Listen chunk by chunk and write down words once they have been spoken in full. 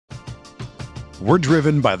We're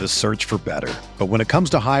driven by the search for better. But when it comes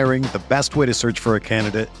to hiring, the best way to search for a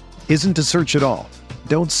candidate isn't to search at all.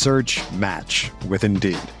 Don't search, match with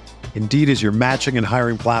Indeed. Indeed is your matching and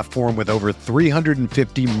hiring platform with over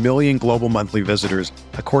 350 million global monthly visitors,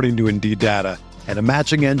 according to Indeed data, and a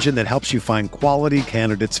matching engine that helps you find quality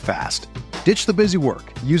candidates fast. Ditch the busy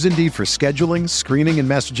work. Use Indeed for scheduling, screening, and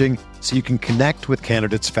messaging so you can connect with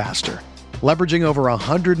candidates faster. Leveraging over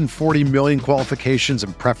 140 million qualifications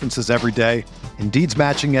and preferences every day, Indeed's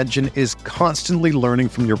matching engine is constantly learning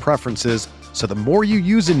from your preferences, so the more you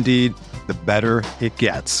use Indeed, the better it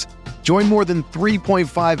gets. Join more than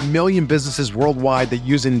 3.5 million businesses worldwide that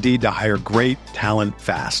use Indeed to hire great talent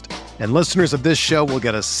fast. And listeners of this show will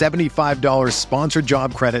get a $75 sponsored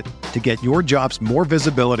job credit to get your jobs more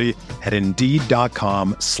visibility at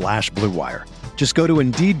Indeed.com/Blue Wire. Just go to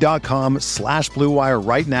Indeed.com/Blue Wire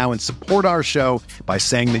right now and support our show by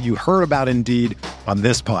saying that you heard about Indeed on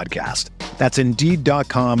this podcast. That's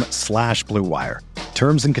Indeed.com/Blue Wire.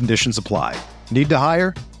 Terms and conditions apply. Need to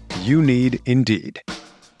hire? You need Indeed.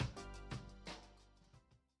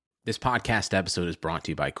 This podcast episode is brought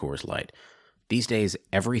to you by Coors Light. These days,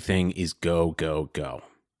 everything is go, go, go.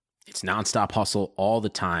 It's nonstop hustle all the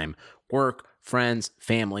time. Work, friends,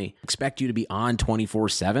 family expect you to be on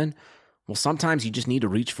 24/7. Well, sometimes you just need to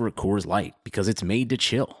reach for a Coors Light because it's made to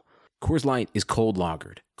chill. Coors Light is cold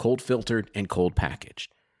lagered, cold filtered, and cold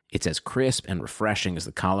packaged. It's as crisp and refreshing as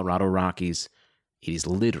the Colorado Rockies. It is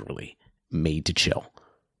literally made to chill.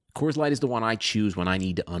 Coors Light is the one I choose when I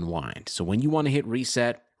need to unwind. So when you want to hit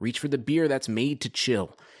reset, reach for the beer that's made to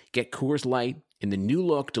chill. Get Coors Light in the new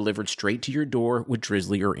look delivered straight to your door with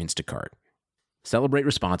Drizzly or Instacart. Celebrate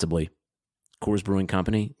responsibly. Coors Brewing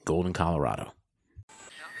Company, Golden, Colorado.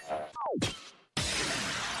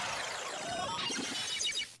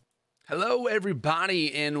 Hello,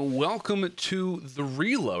 everybody, and welcome to The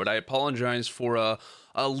Reload. I apologize for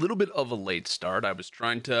a little bit of a late start. I was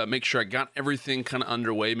trying to make sure I got everything kind of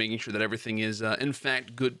underway, making sure that everything is, in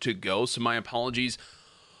fact, good to go. So my apologies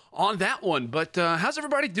on that one. But how's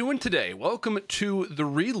everybody doing today? Welcome to The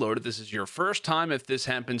Reload. If this is your first time, if this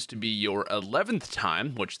happens to be your 11th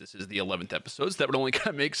time, which this is the 11th episode, so that would only kind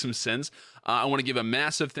of make some sense. I want to give a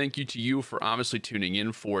massive thank you to you for obviously tuning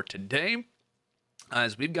in for today,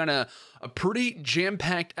 as we've got a pretty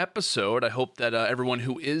jam-packed episode. I hope that everyone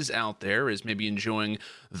who is out there is maybe enjoying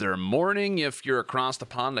their morning. If you're across the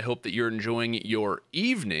pond, I hope that you're enjoying your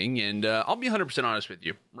evening. And I'll be 100% honest with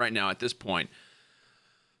you right now at this point.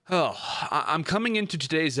 I'm coming into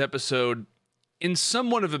today's episode in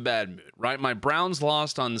somewhat of a bad mood, right? My Browns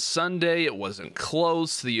lost on Sunday. It wasn't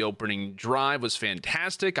close. The opening drive was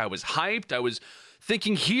fantastic. I was hyped. I was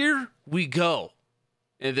thinking, here we go.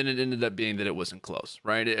 And then it ended up being that it wasn't close,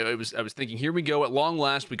 right? I was thinking, here we go. At long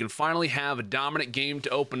last, we can finally have a dominant game to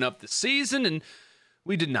open up the season, and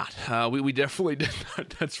we did not. We definitely did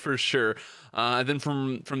not, that's for sure. And then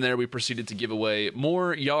from there, we proceeded to give away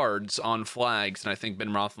more yards on flags than I think Ben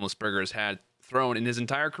Roethlisberger has had thrown in his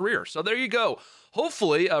entire career. So there you go.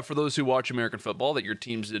 Hopefully, for those who watch American football, that your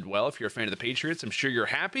teams did well. If you're a fan of the Patriots, I'm sure you're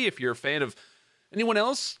happy. If you're a fan of anyone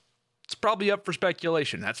else, it's probably up for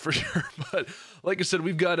speculation, that's for sure. But like I said,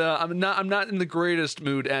 we've got. I'm not in the greatest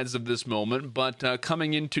mood as of this moment. But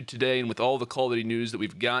coming into today, and with all the quality news that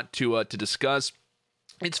we've got to discuss,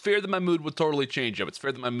 it's fair that my mood will totally change up. It's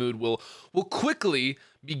fair that my mood will quickly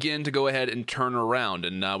begin to go ahead and turn around.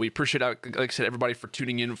 And we appreciate, like I said, everybody for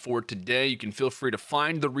tuning in for today. You can feel free to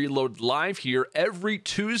find The Reload live here every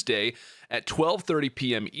Tuesday at 12:30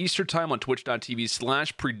 p.m. Eastern Time on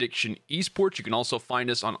twitch.tv/Prediction Esports. You can also find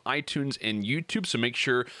us on iTunes and YouTube, so make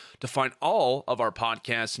sure to find all of our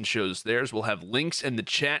podcasts and shows there. We'll have links in the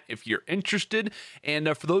chat if you're interested.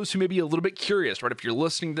 And for those who may be a little bit curious, right, if you're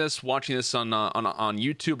listening to this, watching this on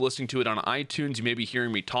YouTube, listening to it on iTunes, you may be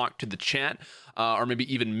hearing me talk to the chat. Or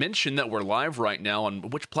maybe even mention that we're live right now. On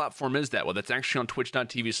which platform is that? Well, that's actually on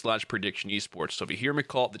twitch.tv/Prediction Esports. So if you hear me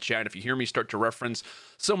call up the chat, if you hear me start to reference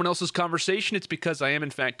someone else's conversation, it's because I am in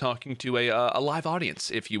fact talking to a live audience,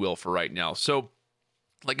 if you will, for right now. So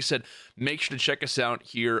like I said, make sure to check us out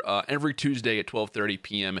here every Tuesday at 12:30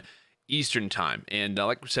 p.m. Eastern Time. And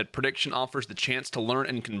like we said, Prediction offers the chance to learn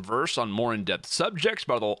and converse on more in-depth subjects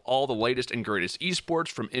about all the latest and greatest esports,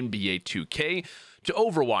 from NBA 2K to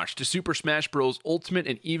Overwatch to Super Smash Bros. Ultimate,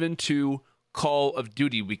 and even to Call of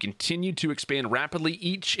Duty. We continue to expand rapidly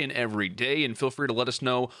each and every day, and feel free to let us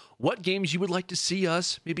know what games you would like to see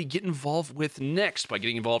us maybe get involved with next by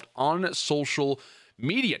getting involved on social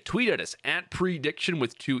media. Tweet at us at Prediction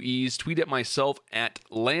with 2 E's. Tweet at myself at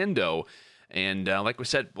Lando. And like we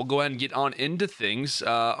said, we'll go ahead and get on into things.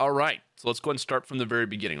 All right, so let's go ahead and start from the very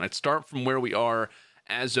beginning. Let's start from where we are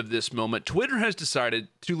as of this moment. Twitter has decided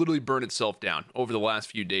to literally burn itself down over the last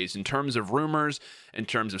few days in terms of rumors, in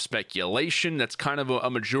terms of speculation. That's kind of a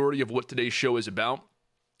majority of what today's show is about.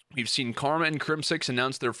 We've seen Karma and Crimsix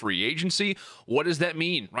announce their free agency. What does that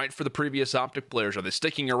mean, right, for the previous Optic players? Are they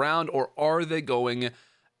sticking around or are they going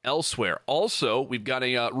elsewhere? Also, we've got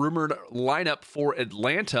a rumored lineup for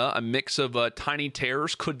Atlanta, a mix of tiny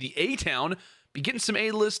terrors. Could the A-Town be getting some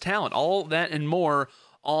A-list talent? All that and more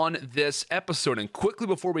on this episode. And quickly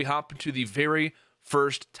before we hop into the very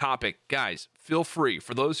first topic, guys, feel free,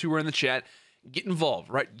 for those who are in the chat, get involved,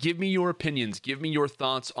 right? Give me your opinions. Give me your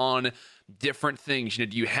thoughts on different things. Do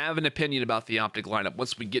you have an opinion about the Optic lineup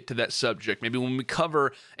once we get to that subject? Maybe when we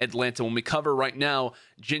cover Atlanta, when we cover right now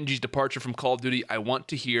Gen.G's departure from Call of Duty, I want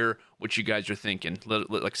to hear what you guys are thinking.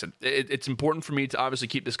 Like I said, it's important for me to obviously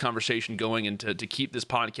keep this conversation going and to keep this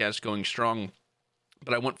podcast going strong,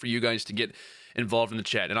 but I want for you guys to get involved in the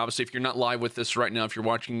chat. And obviously, if you're not live with this right now, if you're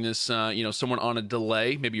watching this, someone on a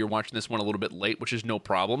delay, maybe you're watching this one a little bit late, which is no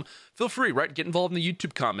problem. Feel free, right? Get involved in the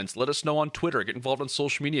YouTube comments. Let us know on Twitter. Get involved on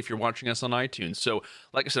social media if you're watching us on iTunes. So,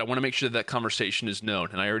 like I said, I want to make sure that conversation is known.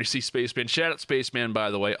 And I already see Spaceman. Shout out Spaceman,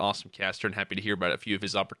 by the way. Awesome caster and happy to hear about a few of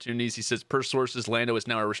his opportunities. He says, per sources, Lando is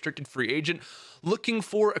now a restricted free agent looking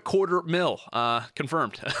for $250,000.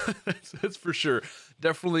 Confirmed. That's for sure.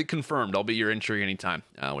 Definitely confirmed. I'll be your entry anytime,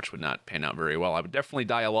 which would not pan out very well. I would definitely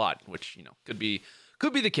die a lot, which, could be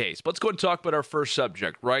the case. But let's go ahead and talk about our first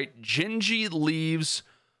subject, right? Gen.G leaves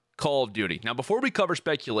Call of Duty. Now, before we cover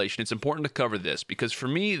speculation, it's important to cover this because for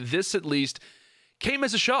me, this at least came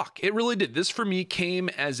as a shock. It really did. This for me came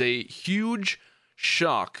as a huge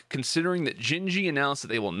shock considering that Gen.G announced that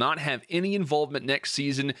they will not have any involvement next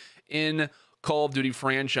season in Call of Duty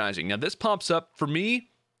franchising. Now, this pops up for me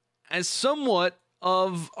as somewhat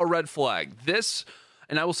of a red flag. This,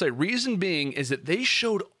 and I will say, reason being is that they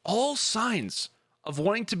showed all signs of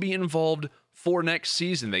wanting to be involved for next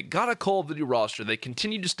season. They got a Call of Duty roster. They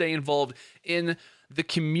continue to stay involved in the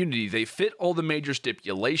community. They fit all the major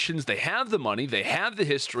stipulations. They have the money. They have the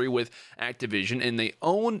history with Activision, and they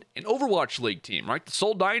own an Overwatch League team, right? The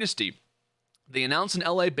Seoul Dynasty. They announced an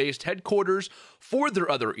LA-based headquarters for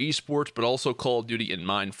their other esports, but also Call of Duty in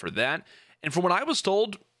mind for that. And from what I was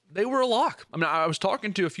told, they were a lock. I mean, I was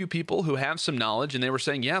talking to a few people who have some knowledge, and they were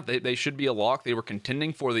saying, yeah, they should be a lock. They were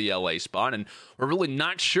contending for the LA spot, and we're really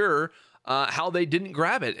not sure how they didn't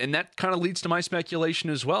grab it. And that kind of leads to my speculation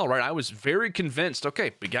as well, right? I was very convinced,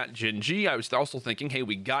 okay, we got Gen.G. I was also thinking, hey,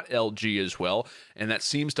 we got LG as well, and that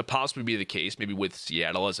seems to possibly be the case, maybe with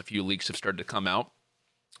Seattle, as a few leaks have started to come out.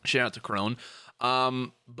 Shout out to Crone.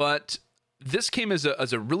 But this came as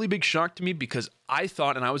a really big shock to me because I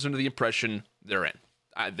thought, and I was under the impression, they're in.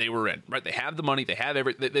 They were in, right? They have the money. They have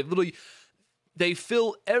they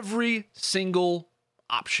fill every single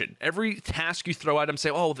option. Every task you throw at them,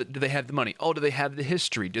 say, oh, do they have the money? Oh, do they have the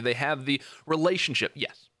history? Do they have the relationship?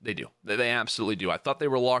 Yes, they do. They absolutely do. I thought they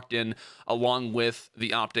were locked in along with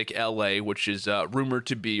the Optic LA, which is rumored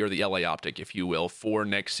to be, or the LA Optic, if you will, for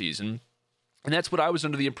next season. And that's what I was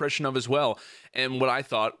under the impression of as well, and what I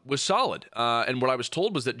thought was solid. And what I was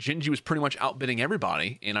told was that Gen.G was pretty much outbidding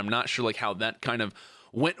everybody, and I'm not sure how that kind of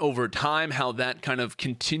went over time, how that kind of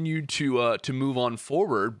continued to move on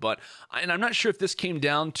forward. But I'm not sure if this came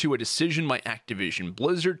down to a decision by Activision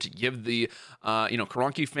Blizzard to give the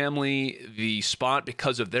Karanki family the spot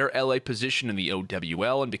because of their LA position in the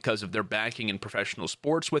OWL and because of their backing in professional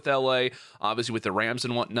sports with LA, obviously with the Rams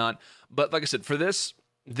and whatnot. But like I said, for this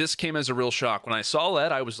came as a real shock. When I saw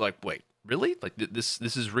that, I was like, wait, really? This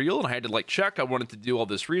is real? And I had to check. I wanted to do all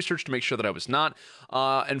this research to make sure that I was not,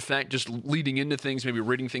 in fact, just leading into things, maybe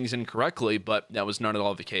reading things incorrectly, but that was not at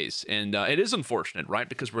all the case. And it is unfortunate, right?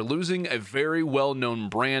 Because we're losing a very well-known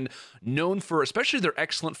brand, known for especially their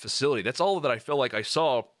excellent facility. That's all that I feel like I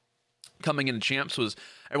saw coming into Champs was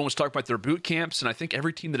everyone was talking about their boot camps, and I think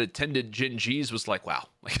every team that attended Gen.G's was like, wow,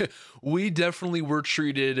 we definitely were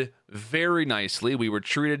treated very nicely. We were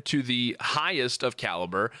treated to the highest of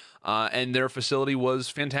caliber, and their facility was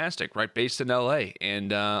fantastic, right, based in LA.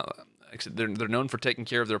 And they're known for taking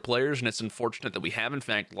care of their players, and it's unfortunate that we have, in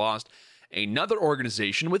fact, lost another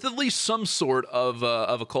organization with at least some sort of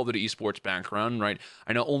a Call of Duty esports background, right?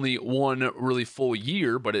 I know only one really full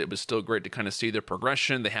year, but it was still great to kind of see their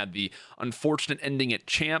progression. They had the unfortunate ending at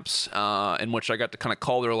Champs, in which I got to kind of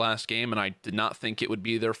call their last game, and I did not think it would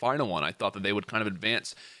be their final one. I thought that they would kind of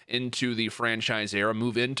advance into the franchise era,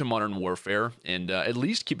 move into Modern Warfare, and at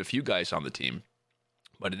least keep a few guys on the team.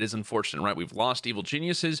 But it is unfortunate, right? We've lost Evil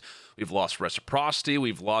Geniuses, we've lost Reciprocity,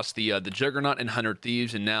 we've lost the Juggernaut and 100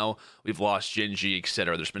 Thieves, and now we've lost Gen.G,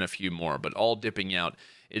 etc. There's been a few more, but all dipping out.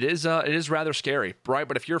 It is rather scary, right?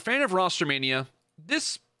 But if you're a fan of Rostermania,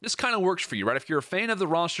 this kind of works for you, right? If you're a fan of the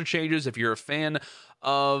roster changes, if you're a fan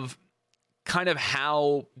of kind of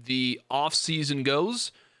how the offseason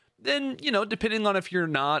goes, then, depending on if you're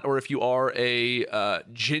not or if you are a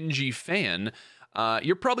Gingy fan,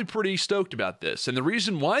 you're probably pretty stoked about this. And the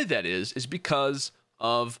reason why that is because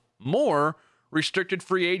of more restricted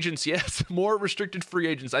free agents. Yes, more restricted free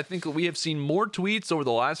agents. I think we have seen more tweets over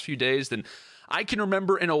the last few days than I can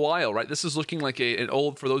remember in a while, right? This is looking like an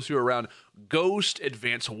old, for those who are around, Ghost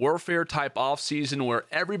Advanced Warfare type offseason where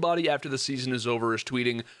everybody after the season is over is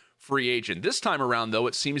tweeting free agent. This time around, though,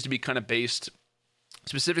 it seems to be kind of based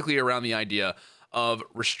specifically around the idea of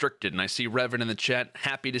restricted. And I see Revan in the chat.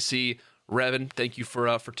 Happy to see Revan. Thank you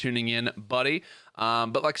for tuning in, buddy.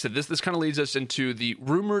 But like I said, this kind of leads us into the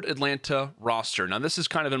rumored Atlanta roster. Now, this is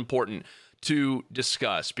kind of important to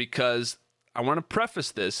discuss because I want to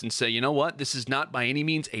preface this and say, you know what? This is not by any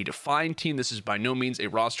means a defined team. This is by no means a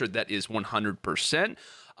roster that is 100%.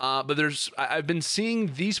 But I've been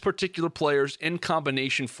seeing these particular players in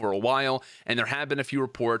combination for a while, and there have been a few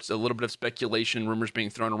reports, a little bit of speculation, rumors being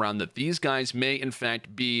thrown around that these guys may, in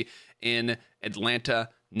fact, be in Atlanta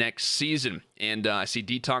next season. And I see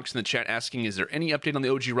Detox in the chat asking, is there any update on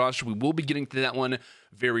the OG roster? We will be getting to that one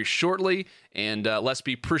very shortly. And let's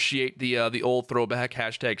appreciate the old throwback,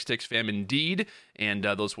 hashtag SticksFam indeed. And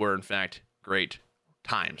those were, in fact, great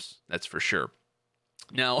times. That's for sure.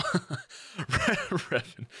 Now,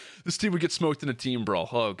 Revan, this team would get smoked in a team brawl.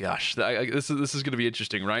 Oh, gosh. This is going to be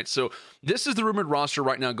interesting, right? So this is the rumored roster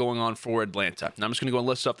right now going on for Atlanta. Now, I'm just going to go and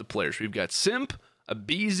list off the players. We've got Simp,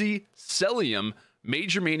 Abizi, Cellium,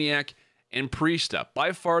 Major Maniac, and Priesta.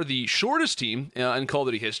 By far the shortest team in Call of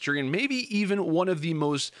Duty history, and maybe even one of the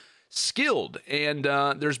most skilled. And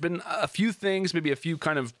there's been a few things, maybe a few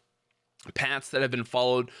kind of paths that have been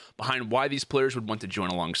followed behind why these players would want to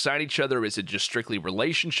join alongside each other. Is it just strictly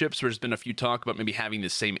relationships? There's been a few talk about maybe having the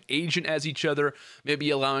same agent as each other,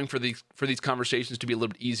 maybe allowing for these conversations to be a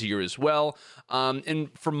little bit easier as well.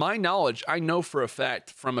 And from my knowledge, I know for a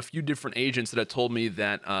fact from a few different agents that have told me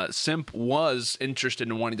that Simp was interested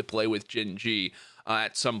in wanting to play with Gingy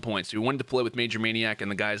at some point. So we wanted to play with Major Maniac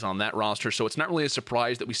and the guys on that roster. So it's not really a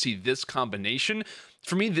surprise that we see this combination.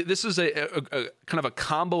 For me, this is a kind of a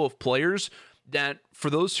combo of players that, for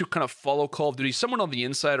those who kind of follow Call of Duty, someone on the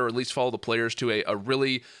inside, or at least follow the players to a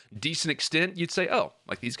really decent extent, you'd say, oh,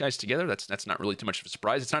 like these guys together, that's not really too much of a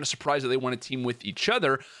surprise. It's not a surprise that they want to team with each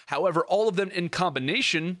other. However, all of them in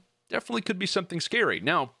combination definitely could be something scary.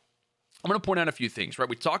 Now, I'm going to point out a few things, right?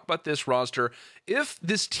 We talk about this roster. If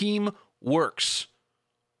this team works,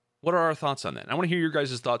 what are our thoughts on that? I want to hear your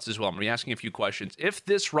guys' thoughts as well. I'm going to be asking a few questions. If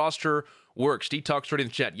this roster works, Detox already in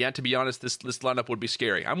the chat. Yeah, to be honest, this lineup would be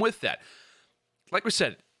scary. I'm with that. Like we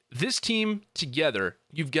said, this team together,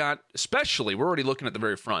 you've got, especially, we're already looking at the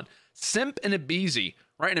very front, Simp and Abizi,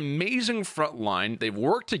 right? An amazing front line. They've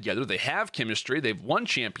worked together. They have chemistry. They've won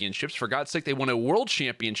championships. For God's sake, they won a world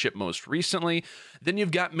championship most recently. Then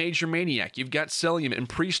you've got Major Maniac. You've got Cellium and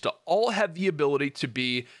Priesta. All have the ability to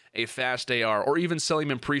be a fast AR, or even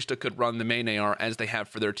Cellium and Priesta could run the main AR as they have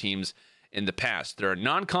for their teams in the past. They're a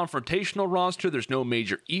non-confrontational roster. There's no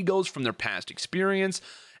major egos from their past experience.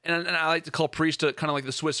 And I like to call Priesta kind of like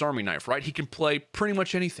the Swiss Army knife, right? He can play pretty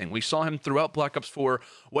much anything. We saw him throughout Black Ops 4,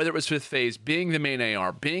 whether it was Fifth Phase, being the main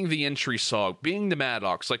AR, being the entry SOG, being the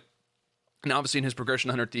Maddox, and obviously in his progression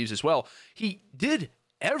 100 Thieves as well. He did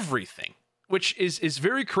everything, which is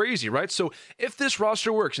very crazy, right? So if this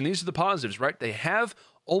roster works, and these are the positives, right? They have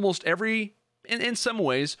almost every, in some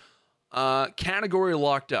ways, category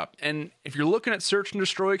locked up. And if you're looking at search and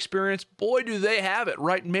destroy experience, boy, do they have it,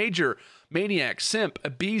 right? Major, Maniac, Simp,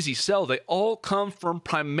 Abizi, Cell, they all come from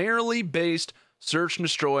primarily based search and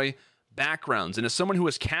destroy backgrounds. And as someone who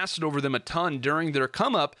has casted over them a ton during their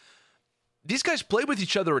come up, these guys played with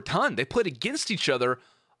each other a ton. They played against each other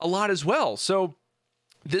a lot as well. So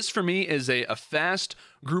this, for me, is a fast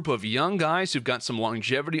group of young guys who've got some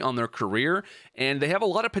longevity on their career, and they have a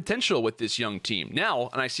lot of potential with this young team. Now,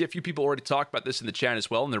 and I see a few people already talk about this in the chat as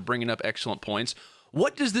well, and they're bringing up excellent points.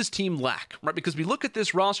 What does this team lack, right? Because we look at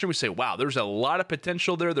this roster and we say, wow, there's a lot of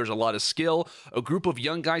potential there. There's a lot of skill, a group of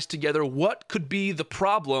young guys together. What could be the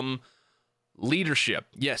problem? Leadership.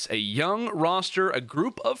 Yes, a young roster, a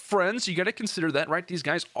group of friends. You got to consider that, right? These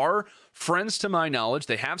guys are friends to my knowledge.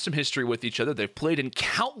 They have some history with each other. They've played in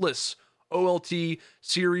countless OLT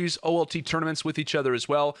series, OLT tournaments with each other as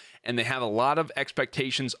well, and they have a lot of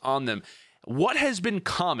expectations on them. What has been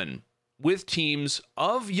common with teams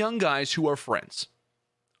of young guys who are friends?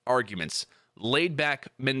 Arguments, laid-back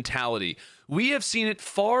mentality. We have seen it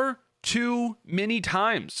far too many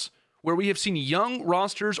times where we have seen young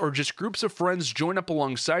rosters or just groups of friends join up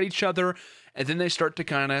alongside each other, and then they start to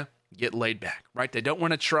kind of get laid back, right? They don't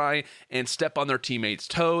want to try and step on their teammates'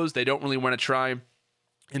 toes. They don't really want to try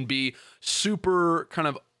and be super kind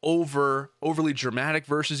of overly dramatic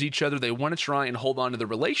versus each other. They want to try and hold on to the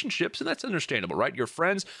relationships, and that's understandable, right? You're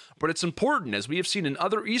friends, but it's important, as we have seen in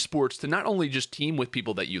other esports, to not only just team with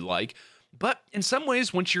people that you like, but in some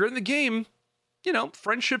ways, once you're in the game, you know,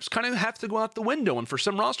 friendships kind of have to go out the window, and for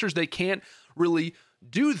some rosters, they can't really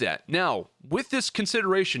do that. Now, with this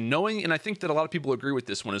consideration, knowing, and I think that a lot of people agree with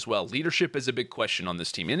this one as well, leadership is a big question on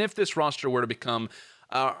this team. And if this roster were to become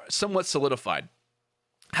somewhat solidified,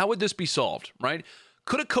 how would this be solved, right?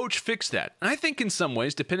 Could a coach fix that? And I think in some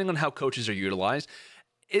ways, depending on how coaches are utilized,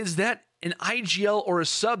 is that an IGL or a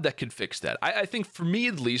sub that could fix that? I think for me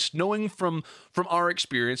at least, knowing from our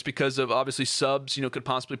experience, because of obviously subs, you know, could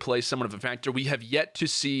possibly play somewhat of a factor. We have yet to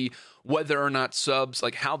see whether or not subs,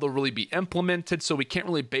 like how they'll really be implemented. So we can't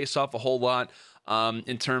really base off a whole lot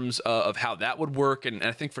in terms of how that would work. And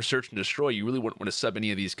I think for Search and Destroy, you really wouldn't want to sub any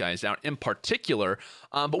of these guys out in particular.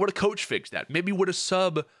 But would a coach fix that? Maybe would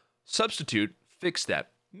a substitute fix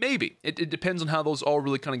that? Maybe. It depends on how those all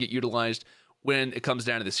really kind of get utilized when it comes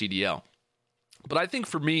down to the CDL. But I think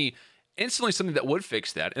for me, instantly something that would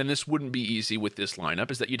fix that, and this wouldn't be easy with this lineup,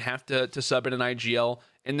 is that you'd have to sub in an IGL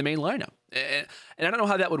in the main lineup. And I don't know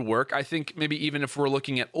how that would work. I think maybe even if we're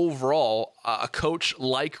looking at overall a coach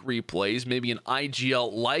like Replays, maybe an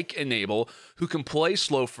IGL like Enable, who can play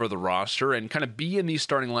slow for the roster and kind of be in these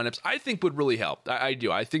starting lineups, I think would really help. I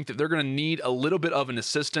do. I think that they're going to need a little bit of an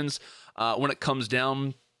assistance when it comes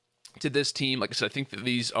down to this team. Like I said, I think that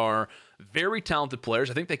these are very talented players.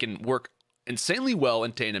 I think they can work insanely well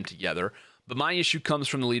in tandem together. But my issue comes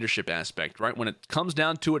from the leadership aspect, right? When it comes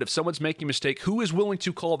down to it, if someone's making a mistake, who is willing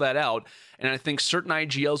to call that out? And I think certain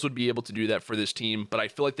IGLs would be able to do that for this team, but I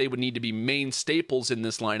feel like they would need to be main staples in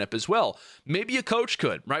this lineup as well. Maybe a coach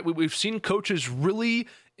could, right? We've seen coaches really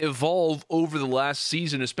evolve over the last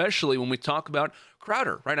season, especially when we talk about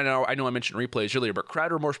Crowder, right? I know I mentioned Replays earlier, but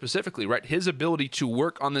Crowder more specifically, right? His ability to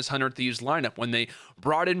work on this 100 Thieves lineup, when they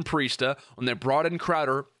brought in Priesta, when they brought in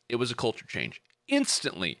Crowder, it was a culture change.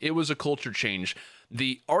 Instantly, it was a culture change.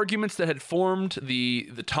 The arguments that had formed,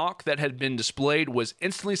 the talk that had been displayed was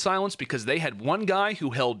instantly silenced because they had one guy who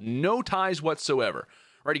held no ties whatsoever.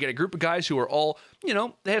 Right, you got a group of guys who are all, you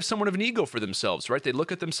know, they have somewhat of an ego for themselves, right? They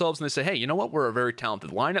look at themselves and they say, hey, you know what? We're a very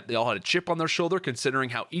talented lineup. They all had a chip on their shoulder,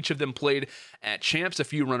 considering how each of them played at Champs, a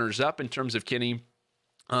few runners up in terms of Kenny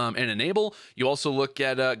and Enable. You also look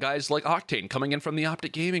at guys like Octane coming in from the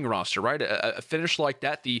Optic Gaming roster, right? A finish like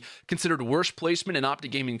that, the considered worst placement in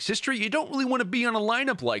Optic Gaming's history. You don't really want to be on a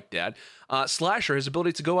lineup like that. Slasher, his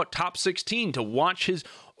ability to go out top 16, to watch his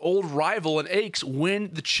old rival and Aches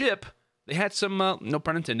win the chip. They had some, no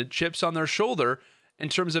pun intended, chips on their shoulder in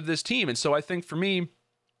terms of this team. And so I think for me,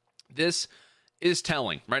 this is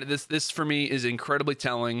telling, right? This for me is incredibly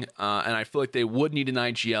telling, and I feel like they would need an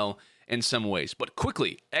IGL in some ways. But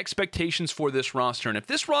quickly, expectations for this roster. And if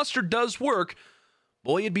this roster does work,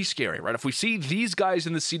 boy, it'd be scary, right? If we see these guys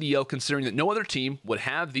in the CDL, considering that no other team would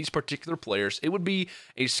have these particular players, it would be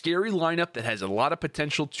a scary lineup that has a lot of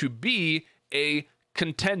potential to be a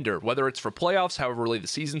contender, whether it's for playoffs, however really the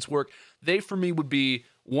seasons work. They, for me, would be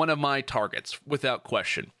one of my targets, without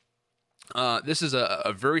question. This is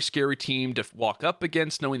a very scary team to walk up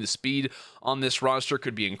against, knowing the speed on this roster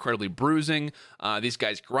could be incredibly bruising. These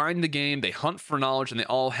guys grind the game, they hunt for knowledge, and they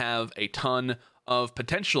all have a ton of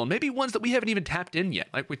potential, and maybe ones that we haven't even tapped in yet.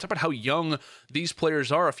 Like, we talk about how young these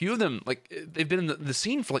players are. A few of them, like, they've been in the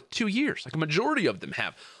scene for like 2 years. Like, a majority of them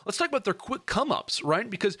have. Let's talk about their quick come-ups, right?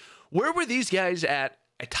 Because where were these guys at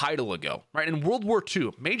a title ago, right? In World War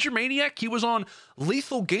II, Major Maniac, he was on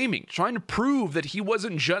Lethal Gaming, trying to prove that he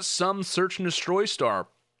wasn't just some search and destroy star.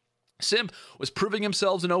 Simp was proving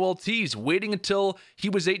himself in OLTs, waiting until he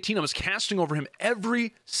was 18. I was casting over him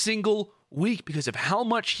every single week because of how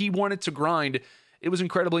much he wanted to grind. It was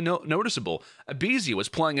incredibly noticeable. Abizi was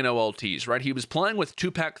playing in OLTs, right? He was playing with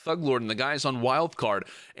Tupac Thuglord and the guys on Wildcard,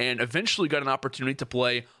 and eventually got an opportunity to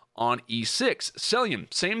play on E6.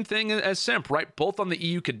 Celian, same thing as Simp, right? Both on the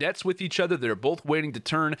EU Cadets with each other. They're both waiting to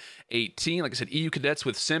turn 18. Like I said, EU Cadets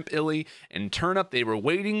with Simp, Illy, and Turnup. They were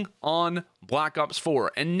waiting on Black Ops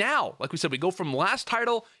 4. And now, like we said, we go from last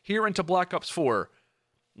title here into Black Ops 4.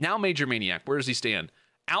 Now Major Maniac, where does he stand?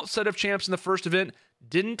 Outside of Champs in the first event,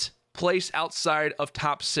 didn't place outside of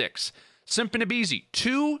top 6. Simp and Abizi,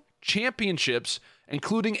 2 championships,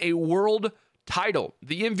 including a world title.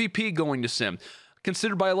 The MVP going to Simp.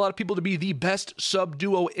 Considered by a lot of people to be the best sub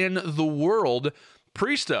duo in the world.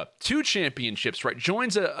 Priesta, 2 championships, right?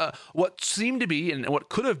 Joins what seemed to be and what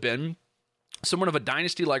could have been somewhat of a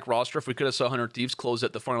dynasty-like roster. If we could have saw Hunter Thieves close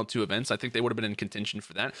at the final 2 events, I think they would have been in contention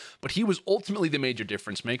for that. But he was ultimately the major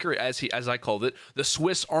difference maker, as I called it, the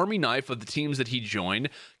Swiss Army knife of the teams that he joined.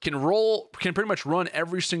 Can pretty much run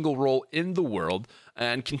every single role in the world,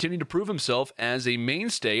 and continue to prove himself as a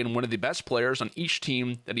mainstay and one of the best players on each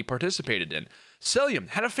team that he participated in. Selim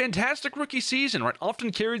had a fantastic rookie season, right?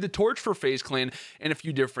 Often carried the torch for FaZe Clan in a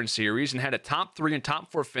few different series and had a top 3 and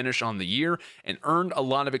top 4 finish on the year and earned a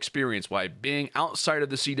lot of experience by being outside of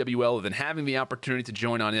the CWL and then having the opportunity to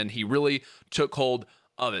join on in. He really took hold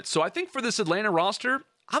of it. So I think for this Atlanta roster,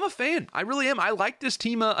 I'm a fan. I really am. I like this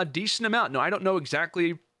team a decent amount. No, I don't know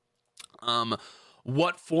exactly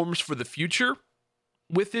what forms for the future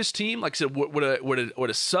with this team. Like I said, would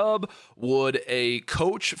a sub, would a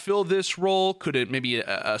coach fill this role? Could it maybe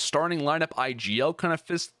a starting lineup IGL kind of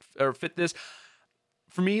fit this?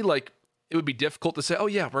 For me, like, it would be difficult to say, oh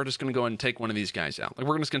yeah, we're just going to go and take one of these guys out. Like,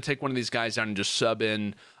 we're just going to take one of these guys out and just sub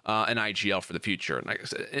in an IGL for the future. And like I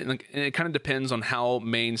said, it kind of depends on how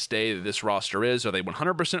mainstay this roster is. Are they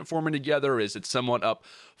 100% forming together? Is it somewhat up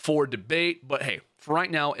for debate? But hey, for right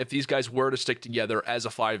now, if these guys were to stick together as a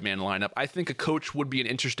 5-man lineup, I think a coach would be an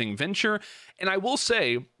interesting venture. And I will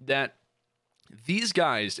say that these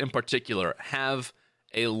guys in particular have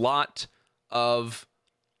a lot of,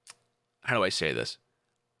 how do I say this?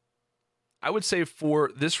 I would say for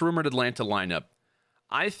this rumored Atlanta lineup,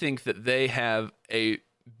 I think that they have a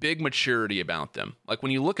big maturity about them. Like,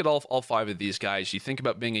 when you look at all 5 of these guys, you think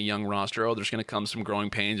about being a young roster. Oh, there's going to come some growing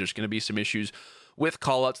pains. There's going to be some issues with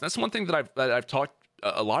call-outs. That's one thing that I've talked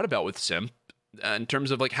a lot about with Sim in terms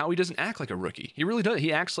of like how he doesn't act like a rookie. He really does.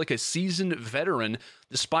 He acts like a seasoned veteran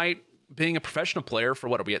despite being a professional player for,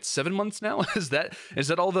 what are we at, 7 months now? Is that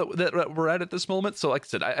all that we're at this moment? So like I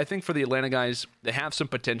said, I think for the Atlanta guys, they have some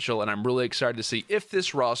potential, and I'm really excited to see if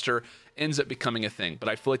this roster ends up becoming a thing. But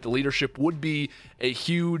I feel like the leadership would be a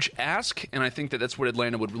huge ask, and I think that that's what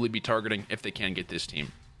Atlanta would really be targeting if they can get this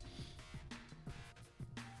team.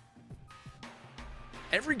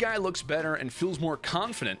 Every guy looks better and feels more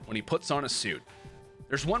confident when he puts on a suit.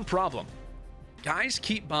 There's one problem. Guys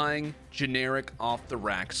keep buying generic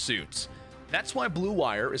off-the-rack suits. That's why Blue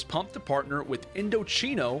Wire is pumped to partner with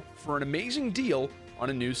Indochino for an amazing deal on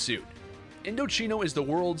a new suit. Indochino is the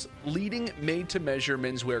world's leading made-to-measure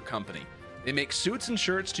menswear company. They make suits and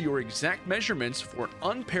shirts to your exact measurements for an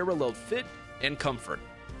unparalleled fit and comfort.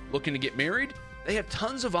 Looking to get married? They have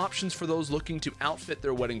tons of options for those looking to outfit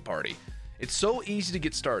their wedding party. It's so easy to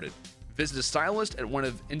get started. Visit a stylist at one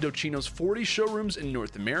of Indochino's 40 showrooms in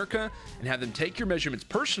North America and have them take your measurements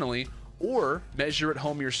personally, or measure at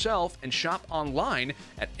home yourself and shop online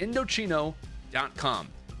at Indochino.com.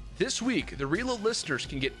 This week, the Reload listeners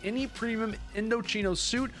can get any premium Indochino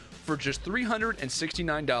suit for just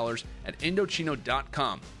 $369 at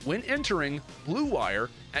Indochino.com when entering Blue Wire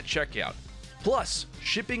at checkout. Plus,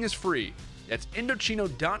 shipping is free. That's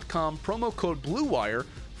Indochino.com, promo code BLUEWIRE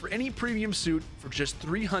for any premium suit for just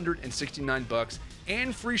 $369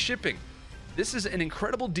 and free shipping. This is an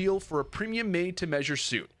incredible deal for a premium made-to-measure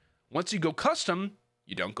suit. Once you go custom,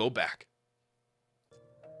 you don't go back.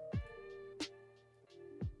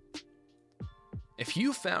 If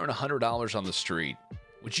you found $100 on the street,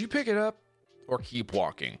 would you pick it up or keep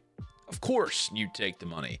walking? Of course, you'd take the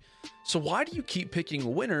money. So why do you keep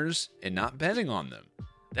picking winners and not betting on them?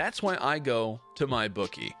 That's why I go to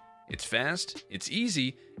MyBookie. It's fast, it's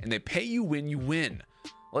easy, and they pay you when you win.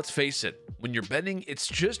 Let's face it, when you're betting, it's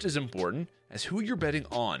just as important as who you're betting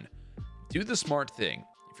on. Do the smart thing.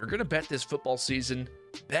 If you're going to bet this football season,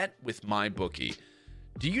 bet with MyBookie.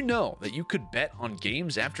 Do you know that you could bet on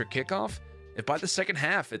games after kickoff? If by the second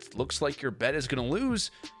half it looks like your bet is going to lose,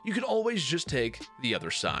 you could always just take the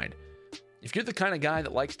other side. If you're the kind of guy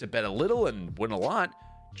that likes to bet a little and win a lot,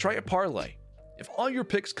 try a parlay. If all your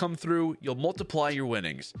picks come through, you'll multiply your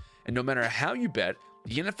winnings. And no matter how you bet,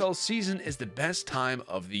 the NFL season is the best time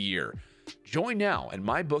of the year. Join now, and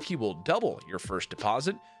MyBookie will double your first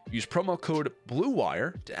deposit. Use promo code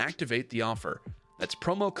BLUEWIRE to activate the offer. That's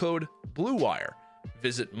promo code BLUEWIRE.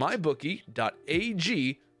 Visit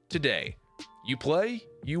mybookie.ag today. You play,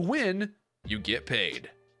 you win, you get paid.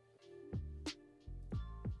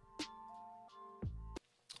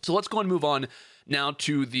 So let's go and move on now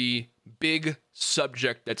to the big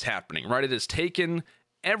subject that's happening, right? It has taken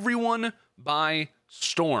everyone by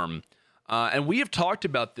storm. And we have talked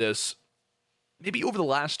about this maybe over the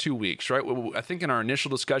last 2 weeks, right? I think in our initial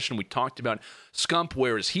discussion, we talked about Scump.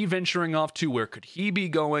 Where is he venturing off to? Where could he be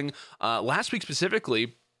going? Last week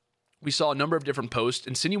specifically, we saw a number of different posts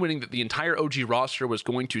insinuating that the entire OG roster was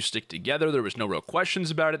going to stick together. There was no real questions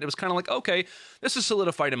about it. It was kind of like, okay, this is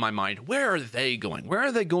solidified in my mind. Where are they going? Where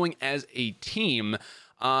are they going as a team?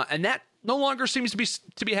 And that no longer seems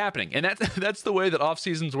to be happening. And that's the way that off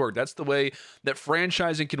seasons work. That's the way that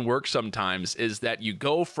franchising can work sometimes, is that you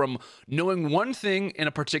go from knowing one thing in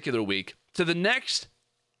a particular week to the next.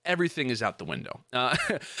 Everything is out the window.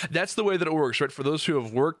 That's the way that it works, right? For those who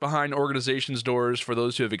have worked behind organizations' doors, for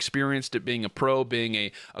those who have experienced it being a pro, being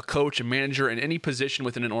a coach, a manager, in any position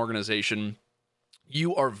within an organization,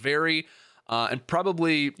 you are very, and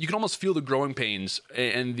probably you can almost feel the growing pains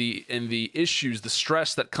and the issues, the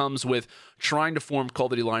stress that comes with trying to form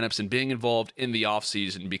quality lineups and being involved in the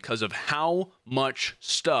offseason because of how much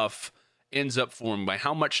stuff ends up forming, by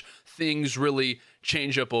how much things really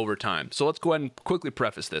change up over time. So let's go ahead and quickly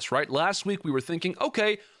preface this, right? Last week we were thinking,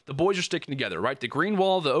 okay, the boys are sticking together, right? The Green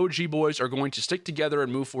Wall, the OG boys are going to stick together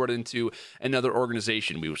and move forward into another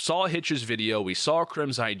organization. We saw Hitch's video, we saw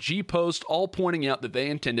Krim's IG post, all pointing out that they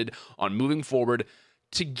intended on moving forward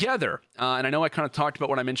together. And I know I kind of talked about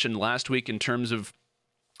what I mentioned last week in terms of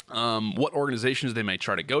what organizations they may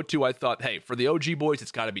try to go to. I thought, hey, for the OG boys,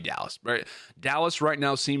 it's got to be Dallas, right? Dallas right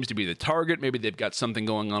now seems to be the target. Maybe they've got something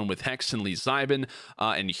going on with Hex and Lee Zybin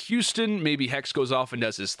in Houston. Maybe Hex goes off and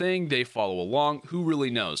does his thing. They follow along. Who really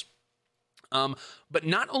knows? But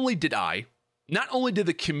not only did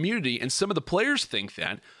the community and some of the players think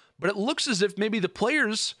that, but it looks as if maybe the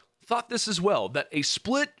players thought this as well, that a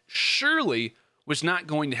split surely was not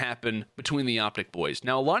going to happen between the Optic boys.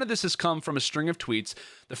 Now, a lot of this has come from a string of tweets,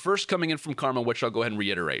 the first coming in from Karma, which I'll go ahead and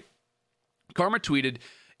reiterate. Karma tweeted,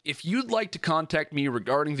 "If you'd like to contact me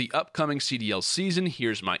regarding the upcoming CDL season,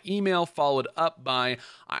 here's my email," followed up by,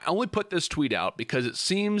 "I only put this tweet out because it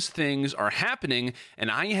seems things are happening and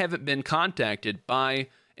I haven't been contacted by,"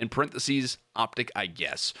 in parentheses, Optic, I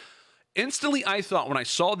guess. Instantly, I thought when I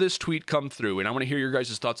saw this tweet come through, and I want to hear your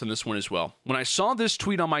guys' thoughts on this one as well. When I saw this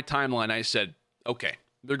tweet on my timeline, I said, okay,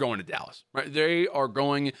 they're going to Dallas, right? They are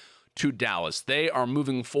going to Dallas. They are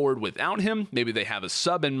moving forward without him. Maybe they have a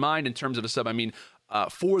sub in mind. In terms of a sub, I mean,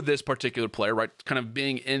 for this particular player, right? Kind of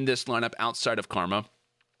being in this lineup outside of Karma.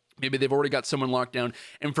 Maybe they've already got someone locked down.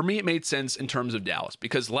 And for me, it made sense in terms of Dallas.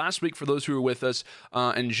 Because last week, for those who were with us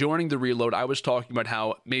and joining the reload, I was talking about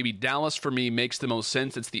how maybe Dallas, for me, makes the most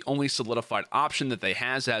sense. It's the only solidified option that they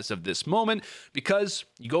has as of this moment. Because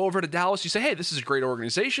you go over to Dallas, you say, hey, this is a great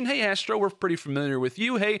organization. Hey, Astro, we're pretty familiar with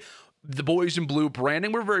you. Hey, the Boys in Blue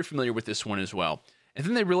branding, we're very familiar with this one as well. And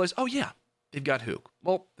then they realize, oh, yeah, they've got Hook.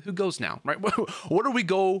 Well, who goes now, right? Where do we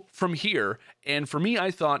go from here? And for me,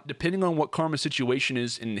 I thought, depending on what Karma's situation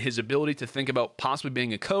is and his ability to think about possibly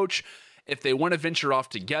being a coach, if they want to venture off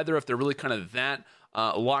together, if they're really kind of that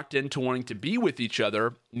locked into wanting to be with each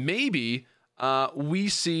other, maybe we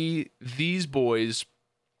see these boys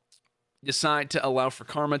decide to allow for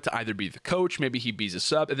Karma to either be the coach, maybe he be a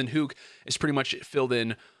sub, and then Hook is pretty much filled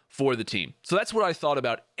in for the team. So that's what I thought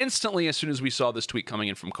about instantly as soon as we saw this tweet coming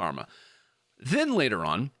in from Karma. Then later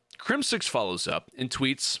on, Crimsix follows up and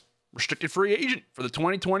tweets, "Restricted free agent for the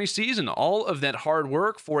 2020 season. All of that hard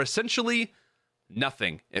work for essentially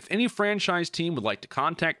nothing. If any franchise team would like to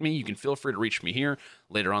contact me, you can feel free to reach me here."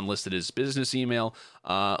 Later on listed his business email.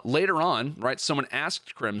 Later on, right, someone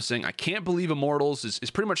asked Krim saying, "I can't believe Immortals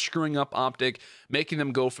is pretty much screwing up Optic, making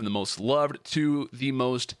them go from the most loved to the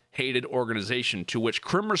most hated organization," to which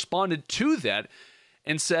Krim responded to that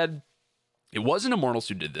and said, "It wasn't Immortals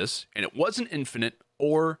who did this, and it wasn't Infinite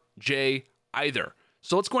or Jay either."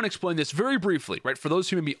 So let's go and explain this very briefly, right? For those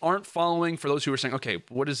who maybe aren't following, for those who are saying, okay,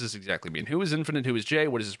 what does this exactly mean? Who is Infinite? Who is Jay?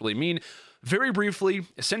 What does this really mean? Very briefly,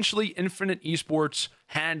 essentially, Infinite Esports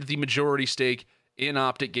had the majority stake in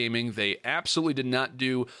Optic Gaming. They absolutely did not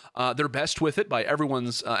do their best with it by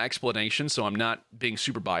everyone's explanation, so I'm not being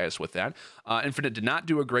super biased with that. Infinite did not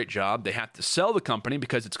do a great job. They have to sell the company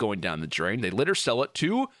because it's going down the drain. They later sell it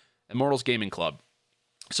to Immortals Gaming Club.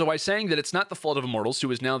 So by saying that it's not the fault of Immortals, who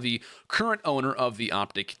is now the current owner of the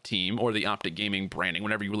Optic team or the Optic Gaming branding,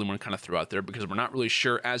 whatever you really want to kind of throw out there, because we're not really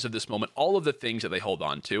sure as of this moment all of the things that they hold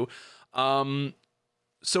on to.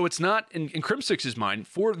 So it's not, in Crimsix's mind,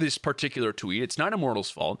 for this particular tweet, it's not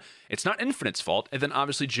Immortal's fault. It's not Infinite's fault. And then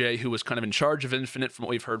obviously Jay, who was kind of in charge of Infinite, from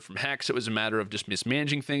what we've heard from Hex, it was a matter of just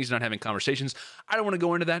mismanaging things, not having conversations. I don't want to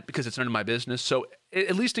go into that because it's none of my business. So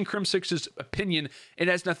at least in Crimsix's opinion, it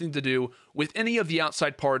has nothing to do with any of the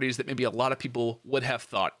outside parties that maybe a lot of people would have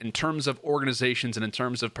thought in terms of organizations and in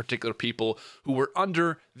terms of particular people who were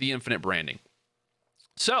under the Infinite branding.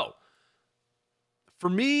 So for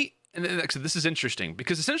me, and this is interesting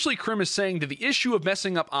because essentially Krim is saying that the issue of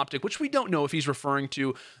messing up Optic, which we don't know if he's referring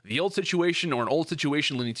to the old situation or an old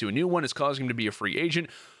situation leading to a new one, is causing him to be a free agent.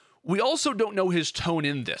 We also don't know his tone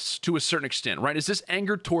in this to a certain extent, right? Is this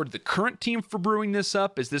anger toward the current team for brewing this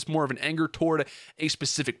up? Is this more of an anger toward a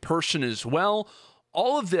specific person as well?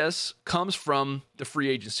 All of this comes from the free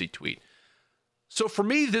agency tweet. So for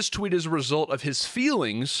me, this tweet is a result of his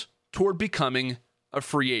feelings toward becoming a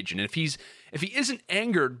free agent. And if he isn't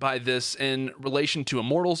angered by this in relation to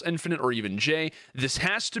Immortals Infinite or even Jay, this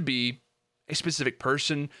has to be a specific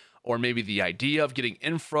person, or maybe the idea of getting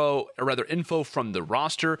info from the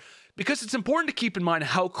roster, because it's important to keep in mind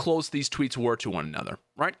how close these tweets were to one another,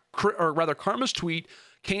 right? Or rather, Karma's tweet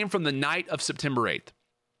came from the night of September 8th.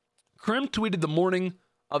 Krim tweeted the morning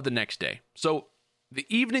of the next day. So the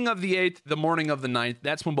evening of the 8th, the morning of the 9th,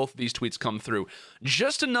 that's when both of these tweets come through.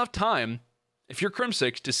 Just enough time, if you're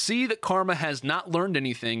Crim6, to see that Karma has not learned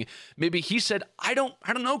anything. Maybe he said, I don't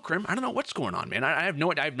know, Krim. I don't know what's going on, man. I have no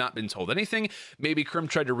idea. I have not been told anything. Maybe Krim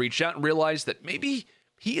tried to reach out and realize that maybe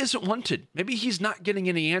he isn't wanted. Maybe he's not getting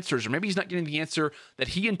any answers, or maybe he's not getting the answer that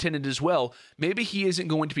he intended as well. Maybe he isn't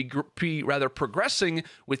going to be progressing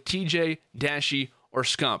with TJ, Dashy, or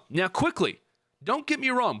Scump. Now, quickly, don't get me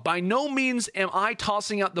wrong. By no means am I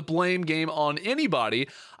tossing out the blame game on anybody.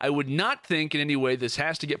 I would not think in any way this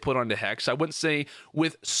has to get put onto Hex. I wouldn't say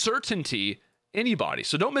with certainty anybody.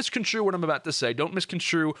 So don't misconstrue what I'm about to say. Don't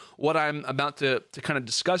misconstrue what I'm about to kind of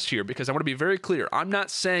discuss here, because I want to be very clear. I'm not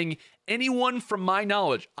saying anyone from my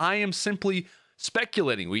knowledge. I am simply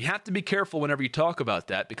speculating. We have to be careful whenever you talk about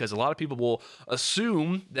that, because a lot of people will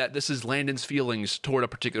assume that this is Landon's feelings toward a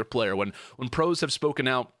particular player. When pros have spoken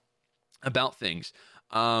out about things,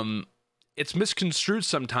 it's misconstrued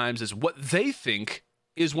sometimes as what they think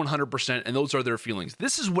is 100%, and those are their feelings.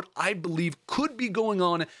 This is what I believe could be going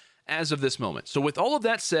on as of this moment. So with all of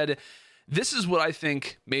that said, this is what I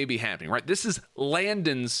think may be happening, right? This is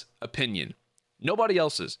Landon's opinion, nobody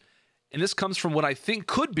else's. And this comes from what I think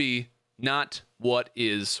could be, not what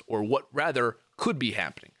is, or what rather could be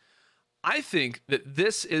happening. I think that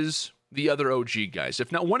this is the other OG guys,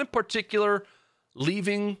 if not one in particular,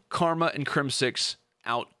 leaving Karma and Crim6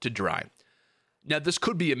 out to dry. Now, this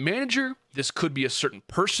could be a manager. This could be a certain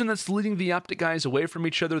person that's leading the Optic guys away from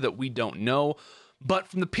each other that we don't know. But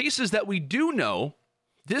from the pieces that we do know,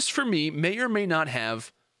 this for me may or may not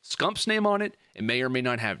have Scump's name on it. It may or may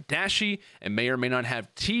not have Dashy. It may or may not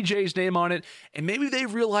have TJ's name on it. And maybe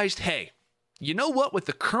they've realized, hey, you know what? With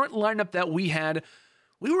the current lineup that we had,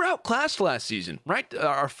 we were outclassed last season, right?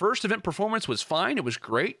 Our first event performance was fine. It was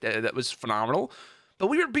great. That was phenomenal. But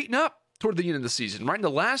we were beaten up toward the end of the season, right? In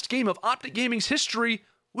the last game of Optic Gaming's history,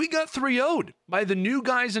 we got 3-0'd by the new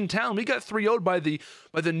guys in town. We got 3-0'd by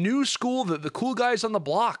the new school, the cool guys on the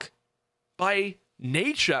block, by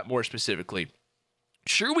Nadeshot more specifically.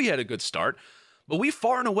 Sure, we had a good start, but we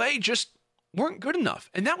far and away just weren't good enough.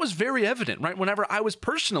 And that was very evident, right? Whenever I was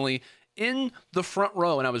personally in the front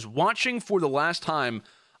row and I was watching for the last time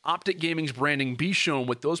Optic Gaming's branding be shown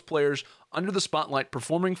with those players under the spotlight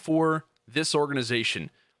performing for this organization,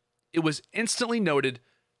 it was instantly noted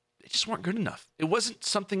they just weren't good enough. It wasn't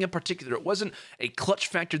something in particular. It wasn't a clutch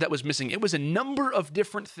factor that was missing. It was a number of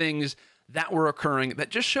different things that were occurring that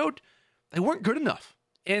just showed they weren't good enough.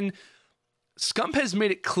 And Scump has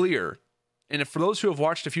made it clear, and for those who have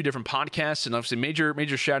watched a few different podcasts, and obviously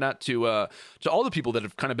major shout out to all the people that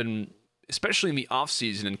have kind of been, especially in the off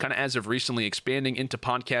season and kind of as of recently, expanding into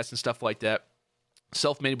podcasts and stuff like that.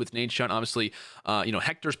 Self-Made with Nadeshot, obviously,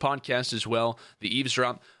 Hector's podcast as well, the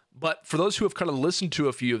Eavesdrop. But for those who have kind of listened to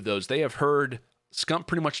a few of those, they have heard Scump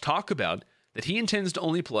pretty much talk about that he intends to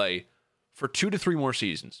only play for 2 to 3 more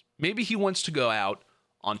seasons. Maybe he wants to go out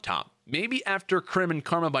on top. Maybe after Krim and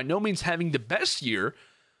Karma by no means having the best year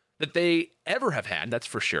that they ever have had, that's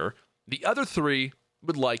for sure, the other 3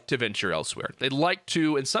 would like to venture elsewhere. They'd like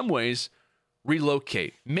to, in some ways,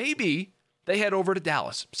 relocate. Maybe they head over to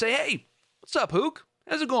Dallas. Say, hey, what's up, Hook?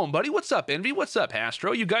 How's it going, buddy? What's up, Envy? What's up,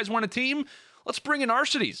 Astro? You guys want a team? Let's bring in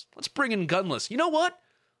Arcides. Let's bring in Gunless. You know what?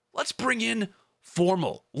 Let's bring in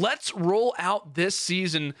Formal. Let's roll out this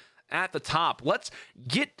season at the top. Let's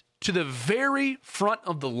get to the very front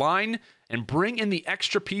of the line and bring in the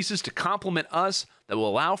extra pieces to complement us that will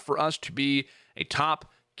allow for us to be a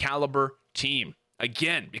top caliber team.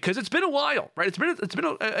 Again, because it's been a while, right? It's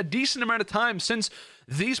been a decent amount of time since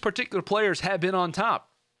these particular players have been on top.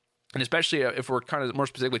 And especially if we're kind of more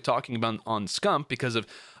specifically talking about on Scump, because of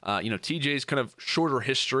TJ's kind of shorter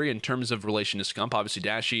history in terms of relation to Scump. Obviously,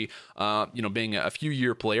 Dashy, being a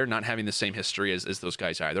few-year player, not having the same history as those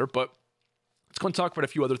guys either. But let's go and talk about a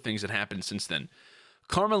few other things that happened since then.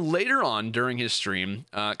 Karma later on during his stream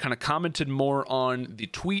kind of commented more on the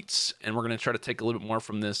tweets, and we're going to try to take a little bit more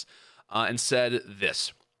from this, and said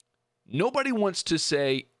this: "Nobody wants to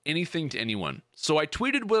say anything to anyone, so I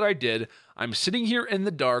tweeted what I did. I'm sitting here in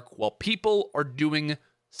the dark while people are doing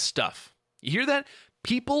stuff." You hear that?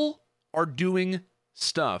 People are doing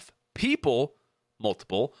stuff. People,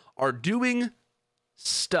 multiple, are doing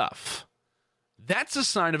stuff. That's a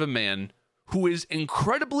sign of a man who is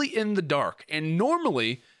incredibly in the dark. And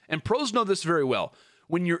normally, and pros know this very well,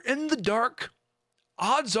 when you're in the dark,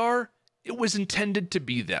 odds are it was intended to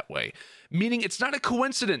be that way. Meaning it's not a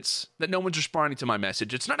coincidence that no one's responding to my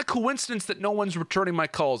message. It's not a coincidence that no one's returning my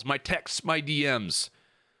calls, my texts, my DMs.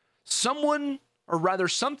 Someone, or rather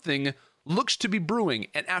something, looks to be brewing.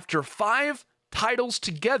 And after 5 titles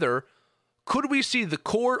together, could we see the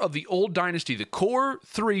core of the old dynasty, the core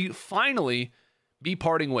 3, finally be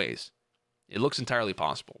parting ways? It looks entirely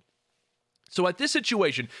possible. So at this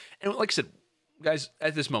situation, and like I said, guys,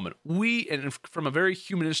 at this moment, we, and from a very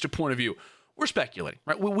humanistic point of view, we're speculating,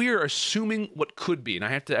 right? We are assuming what could be, and I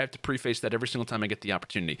have to preface that every single time I get the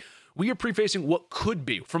opportunity. We are prefacing what could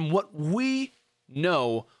be from what we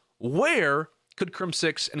know. Where could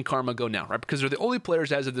Crimsix and Karma go now, right? Because they're the only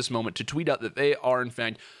players as of this moment to tweet out that they are, in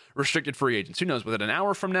fact, restricted free agents. Who knows, within an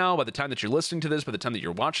hour from now, by the time that you're listening to this, by the time that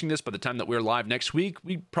you're watching this, by the time that we're live next week,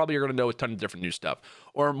 we probably are going to know a ton of different new stuff,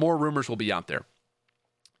 or more rumors will be out there.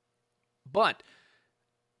 But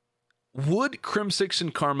would Crimsix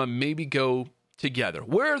and Karma maybe go together?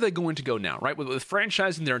 Where are they going to go now, right? With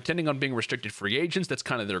franchising, they're intending on being restricted free agents. That's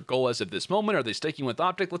kind of their goal as of this moment. Are they sticking with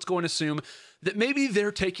Optic? Let's go and assume that maybe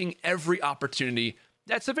they're taking every opportunity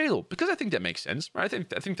that's available, because I think that makes sense, right?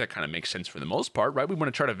 I think that kind of makes sense for the most part, right? We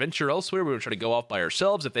want to try to venture elsewhere. We want to try to go off by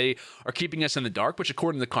ourselves. If they are keeping us in the dark, which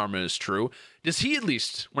according to Karma is true, does he at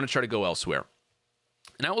least want to try to go elsewhere?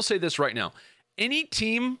 And I will say this right now. Any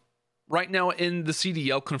team right now in the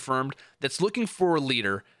CDL confirmed that's looking for a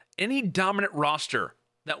leader, any dominant roster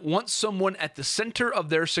that wants someone at the center of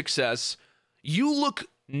their success, you look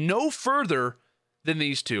no further than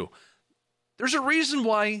these two. There's a reason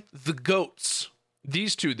why the GOATs,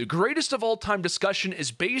 these two, the greatest of all time discussion,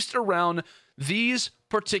 is based around these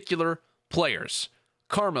particular players.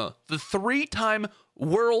 Karma, the 3-time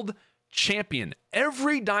world champion.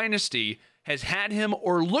 Every dynasty has had him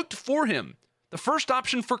or looked for him. The first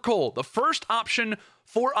option for Cole, the first option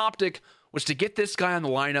for Optic was to get this guy on the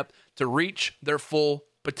lineup to reach their full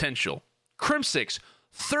potential. Crimsix,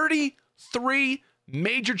 33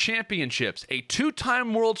 major championships, a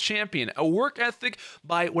 2-time world champion, a work ethic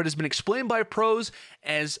by what has been explained by pros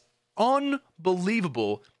as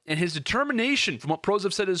unbelievable, and his determination, from what pros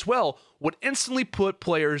have said as well, would instantly put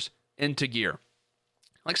players into gear.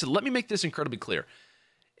 Like I said, let me make this incredibly clear.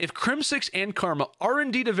 If Crimsix and Karma are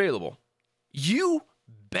indeed available, you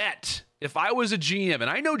bet, if I was a GM, and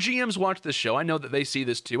I know GMs watch this show, I know that they see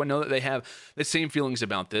this too, I know that they have the same feelings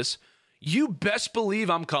about this, you best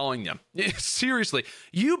believe I'm calling them. Seriously,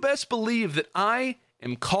 you best believe that I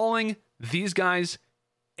am calling these guys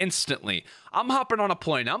instantly. I'm hopping on a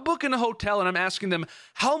plane, I'm booking a hotel, and I'm asking them,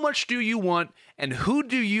 how much do you want, and who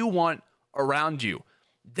do you want around you?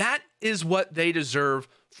 That is what they deserve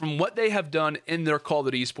from what they have done in their Call of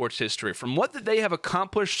Duty Esports history, from what that they have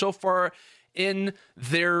accomplished so far in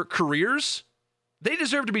their careers. They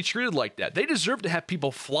deserve to be treated like that. They deserve to have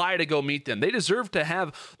people fly to go meet them. They deserve to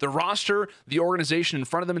have the roster, the organization in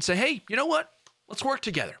front of them and say, hey, you know what? Let's work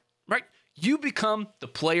together, right? You become the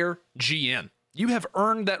player GM. You have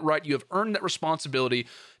earned that right. You have earned that responsibility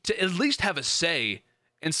to at least have a say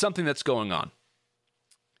in something that's going on.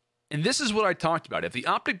 And this is what I talked about. If the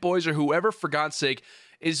Optic boys or whoever, for God's sake,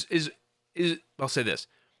 is I'll say this.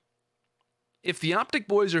 If the Optic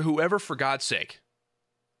boys or whoever, for God's sake,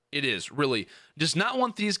 it is really does not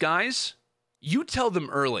want these guys, you tell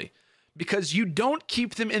them early, because you don't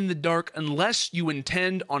keep them in the dark unless you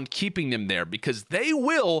intend on keeping them there, because they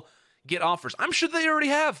will get offers. I'm sure they already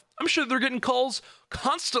have. I'm sure they're getting calls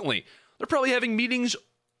constantly. They're probably having meetings.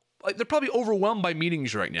 They're probably overwhelmed by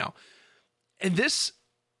meetings right now. And this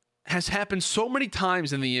has happened so many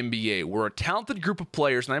times in the NBA where a talented group of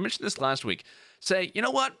players, and I mentioned this last week, say, you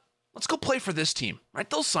know what? Let's go play for this team, right?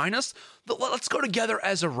 They'll sign us. Let's go together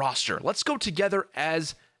as a roster. Let's go together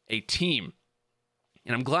as a team.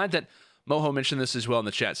 And I'm glad that Moho mentioned this as well in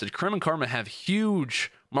the chat. Said Crim and Karma have huge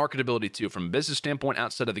marketability too from a business standpoint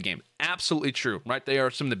outside of the game. Absolutely true, right? They are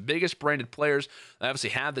some of the biggest branded players. They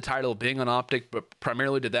obviously have the title of being on Optic, but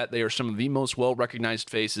primarily to that, they are some of the most well-recognized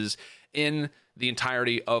faces in the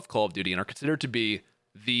entirety of Call of Duty and are considered to be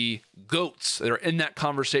the GOATs that are in that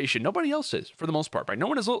conversation. Nobody else is, for the most part, right? No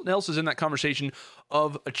one else is in that conversation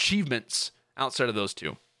of achievements outside of those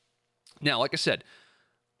two. Now, like I said,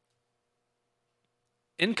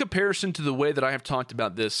 in comparison to the way that I have talked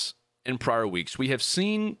about this in prior weeks, we have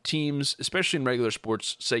seen teams, especially in regular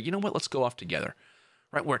sports, say, you know what, let's go off together.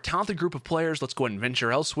 Right? We're a talented group of players. Let's go ahead and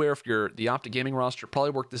venture elsewhere. If you're the Optic Gaming roster,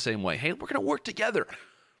 probably work the same way. Hey, we're going to work together.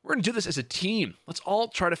 We're going to do this as a team. Let's all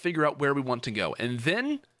try to figure out where we want to go. And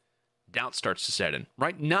then doubt starts to set in,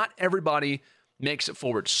 right? Not everybody makes it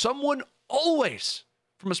forward. Someone always,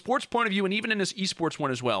 from a sports point of view, and even in this esports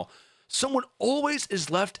one as well, someone always is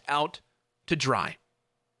left out to dry.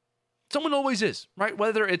 Someone always is, right?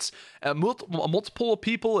 Whether it's a multiple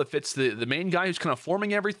people, if it's the main guy who's kind of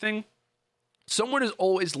forming everything, someone is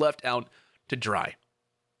always left out to dry.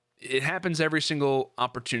 It happens every single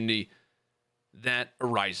opportunity that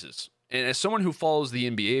arises. And as someone who follows the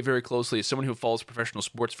NBA very closely, as someone who follows professional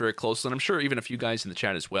sports very closely, and I'm sure even a few guys in the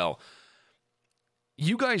chat as well,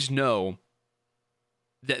 you guys know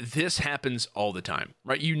that this happens all the time,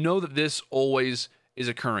 right? You know that this always is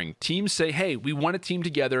occurring. Teams say, hey, we want a team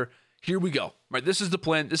together. Here we go, right? This is the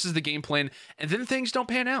plan. This is the game plan. And then things don't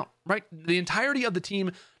pan out, right? The entirety of the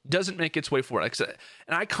team doesn't make its way forward.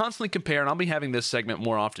 And I constantly compare, and I'll be having this segment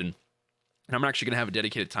more often, and I'm actually going to have a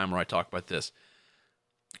dedicated time where I talk about this.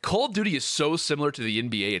 Call of Duty is so similar to the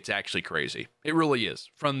NBA, it's actually crazy. It really is.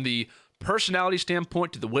 From the personality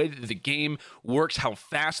standpoint to the way that the game works, how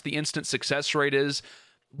fast the instant success rate is,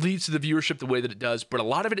 leads to the viewership the way that it does, but a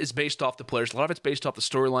lot of it is based off the players, a lot of it's based off the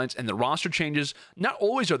storylines, and the roster changes not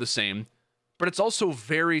always are the same, but it's also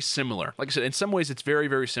very similar. Like I said, in some ways it's very,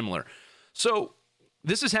 very similar. So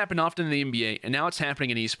this has happened often in the NBA, and now it's happening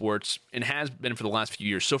in esports, and has been for the last few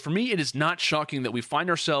years. So for me, it is not shocking that we find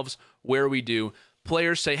ourselves where we do.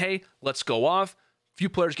 Players say, hey, let's go off. Few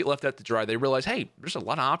players get left out to dry. They realize, hey, there's a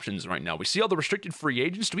lot of options right now. We see all the restricted free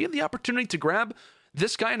agents. Do we have the opportunity to grab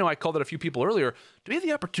this guy? I know I called out a few people earlier. Do we have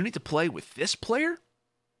the opportunity to play with this player?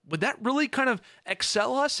 Would that really kind of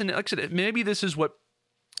excel us? And like I said, maybe this is what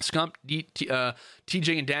Scump,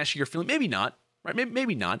 TJ, and Dashy are feeling. Maybe not, right?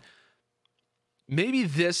 Maybe not. Maybe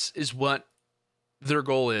this is what their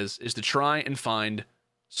goal is to try and find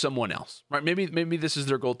someone else, right? Maybe this is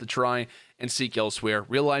their goal, to try and seek elsewhere,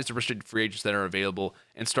 realize the restricted free agents that are available,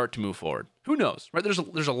 and start to move forward. Who knows, right?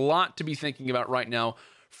 There's a lot to be thinking about right now.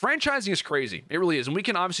 Franchising is crazy. It really is. And we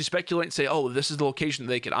can obviously speculate and say, oh, this is the location that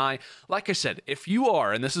they could eye. Like I said, if you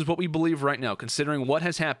are, and this is what we believe right now, considering what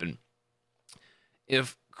has happened,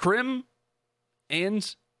 if Crim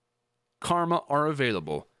and Karma are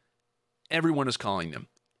available, everyone is calling them.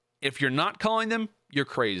 If you're not calling them, you're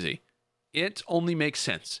crazy. It only makes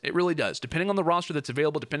sense. It really does. Depending on the roster that's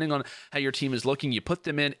available, depending on how your team is looking, you put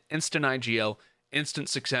them in instant IGL, instant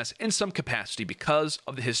success in some capacity because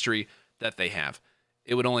of the history that they have.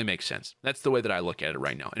 It would only make sense. That's the way that I look at it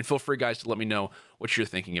right now. And feel free, guys, to let me know what you're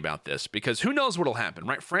thinking about this, because who knows what'll happen,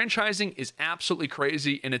 right? Franchising is absolutely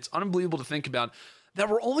crazy, and it's unbelievable to think about that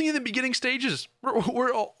we're only in the beginning stages.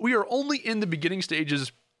 We are only in the beginning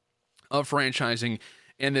stages of franchising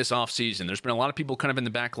in this offseason. There's been a lot of people kind of in the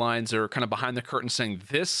back lines or kind of behind the curtain saying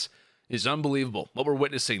this is unbelievable, what we're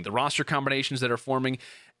witnessing, the roster combinations that are forming.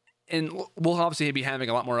 And we'll obviously be having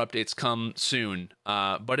a lot more updates come soon,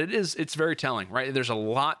 but it's very telling, right? There's a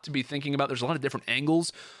lot to be thinking about. There's a lot of different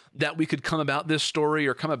angles that we could come about this story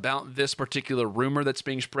or come about this particular rumor that's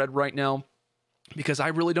being spread right now, because I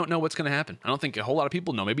really don't know what's going to happen. I don't think a whole lot of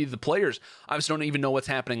people know. Maybe the players obviously don't even know what's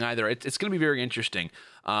happening either. It's going to be very interesting.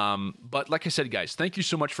 But like I said, guys, thank you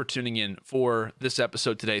so much for tuning in for this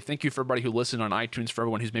episode today. Thank you for everybody who listened on iTunes, for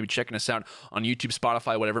everyone who's maybe checking us out on YouTube,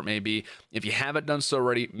 Spotify, whatever it may be. If you haven't done so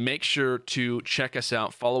already, make sure to check us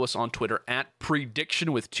out. Follow us on Twitter at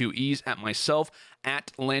Prediction with 2 E's, at myself,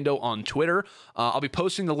 at Lando on Twitter. I'll be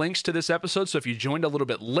posting the links to this episode, so if you joined a little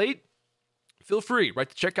bit late, feel free, right,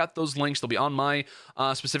 to check out those links. They'll be on my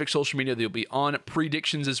specific social media. They'll be on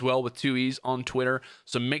Predictions as well with 2 E's on Twitter.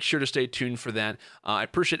 So make sure to stay tuned for that. I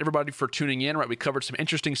appreciate everybody for tuning in. Right, we covered some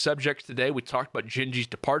interesting subjects today. We talked about Gen.G's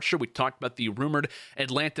departure. We talked about the rumored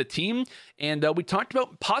Atlanta team. And we talked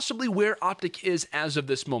about possibly where Optic is as of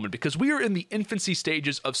this moment, because we are in the infancy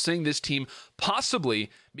stages of seeing this team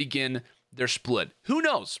possibly begin their split. Who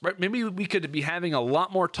knows, right? Maybe we could be having a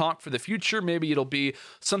lot more talk for the future. Maybe it'll be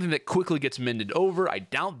something that quickly gets mended over. I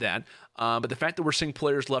doubt that. But the fact that we're seeing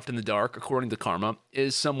players left in the dark, according to Karma,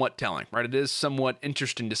 is somewhat telling, right? It is somewhat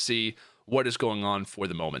interesting to see what is going on for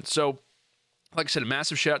the moment. So Like I said, a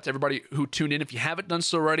massive shout out to everybody who tuned in. If you haven't done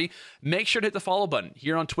so already, make sure to hit the follow button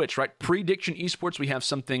here on Twitch, right? Prediction Esports, we have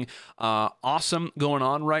something awesome going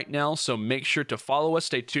on right now, so make sure to follow us.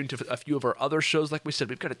 Stay tuned to a few of our other shows. Like we said,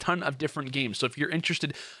 we've got a ton of different games, so if you're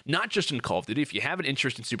interested, not just in Call of Duty, if you have an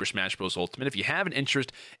interest in Super Smash Bros. Ultimate, if you have an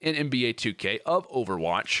interest in NBA 2K, of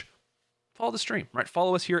Overwatch, follow the stream, right?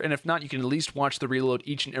 Follow us here, and if not, you can at least watch the reload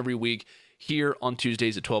each and every week here on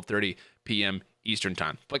Tuesdays at 12:30 p.m. Eastern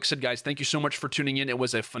Time. Like I said, guys, thank you so much for tuning in. It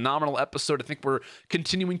was a phenomenal episode. I think we're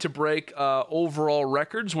continuing to break overall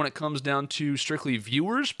records when it comes down to strictly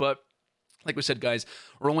viewers, but like we said, guys,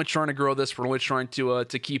 we're only trying to grow this. We're only trying to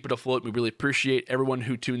keep it afloat. We really appreciate everyone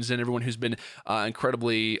who tunes in, everyone who's been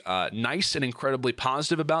incredibly nice and incredibly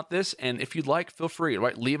positive about this. And if you'd like, feel free,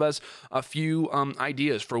 right? Leave us a few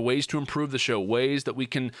ideas for ways to improve the show, ways that we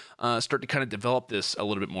can start to kind of develop this a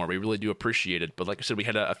little bit more. We really do appreciate it. But like I said, we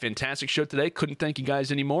had a fantastic show today. Couldn't thank you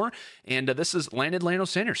guys anymore. And this is Landon Lano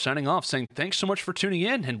Sanders signing off, saying thanks so much for tuning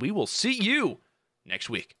in, and we will see you next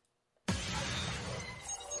week.